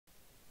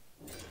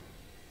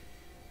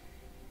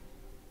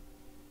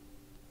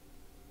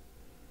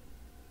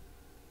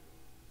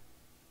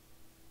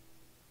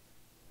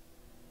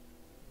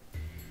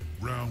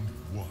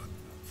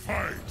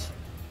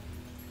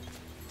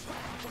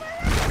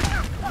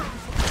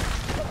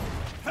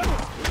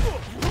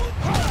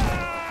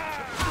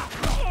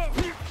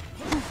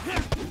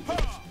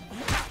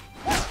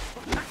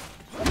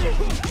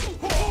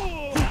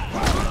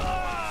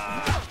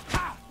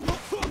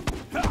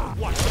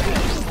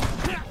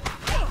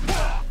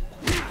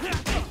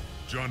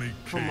Johnny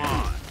K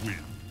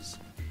wins.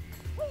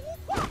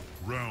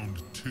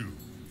 Round 2,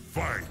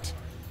 fight!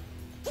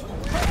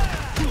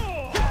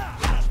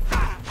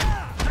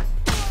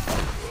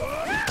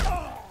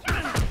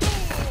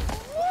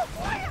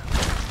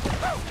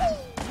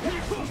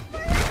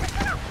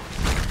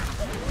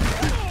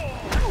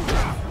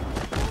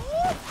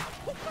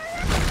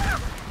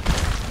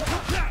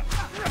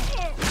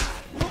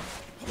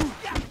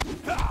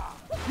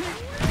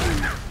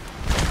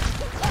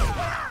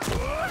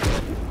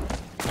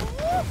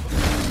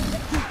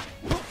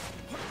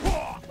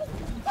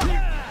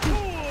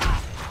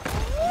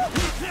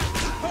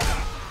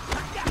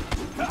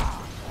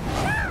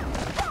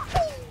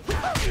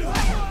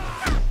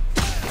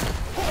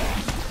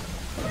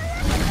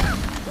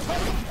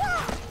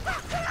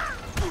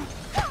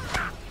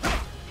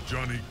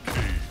 Johnny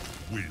K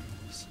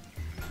wins.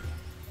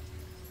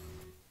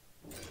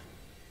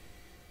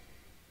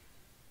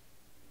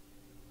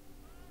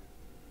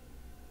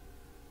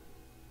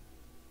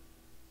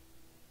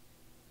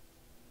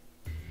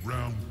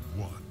 Round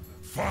 1,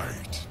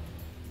 fight!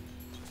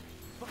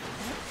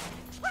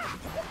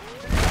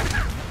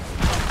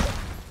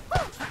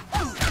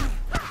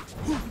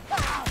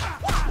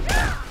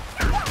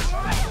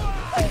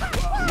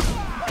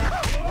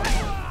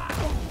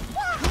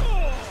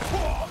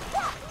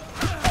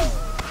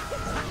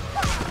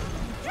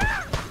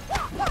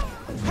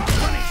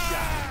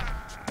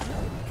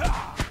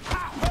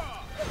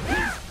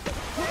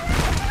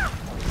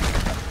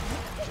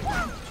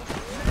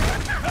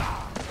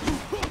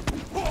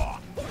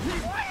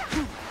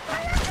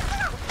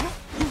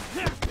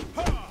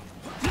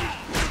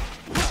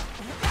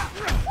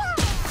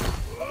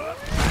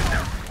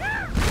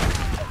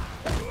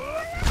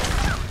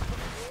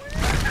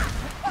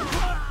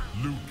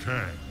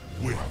 Lui.kang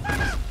wins.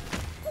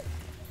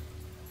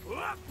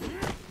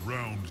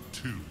 Round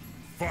 2,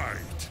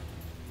 fight!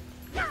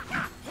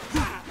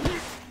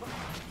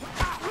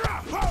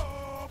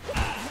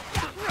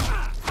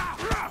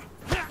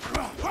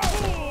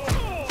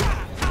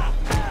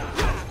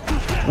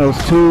 Those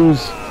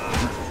twos,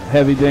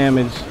 heavy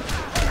damage.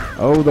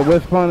 Oh, the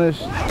whiff punish.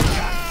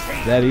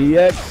 That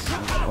EX.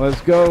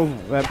 Let's go.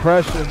 That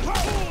pressure.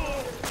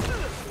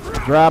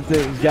 Dropped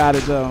it. He's got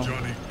it though.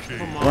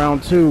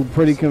 Round 2,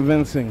 pretty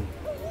convincing.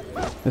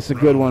 It's a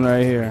good one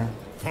right here.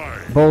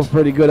 Both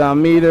pretty good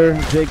on meter.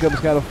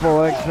 Jacobe's got a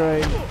full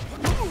X-ray.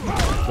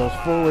 Those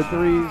forward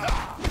threes.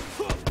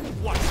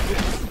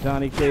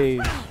 Johnny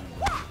Cage.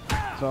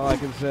 That's all I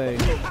can say.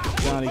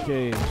 Johnny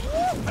Cage.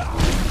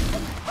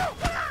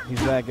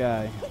 He's that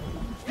guy.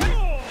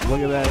 Look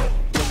at that.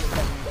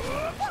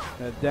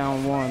 That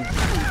down one.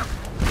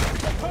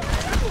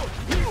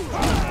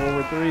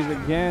 Forward threes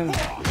again.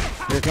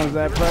 Here comes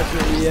that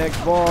pressure. EX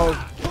balls.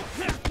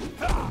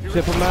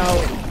 Chip him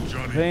out.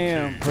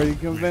 Bam. Pretty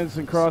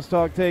convincing.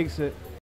 Crosstalk takes it.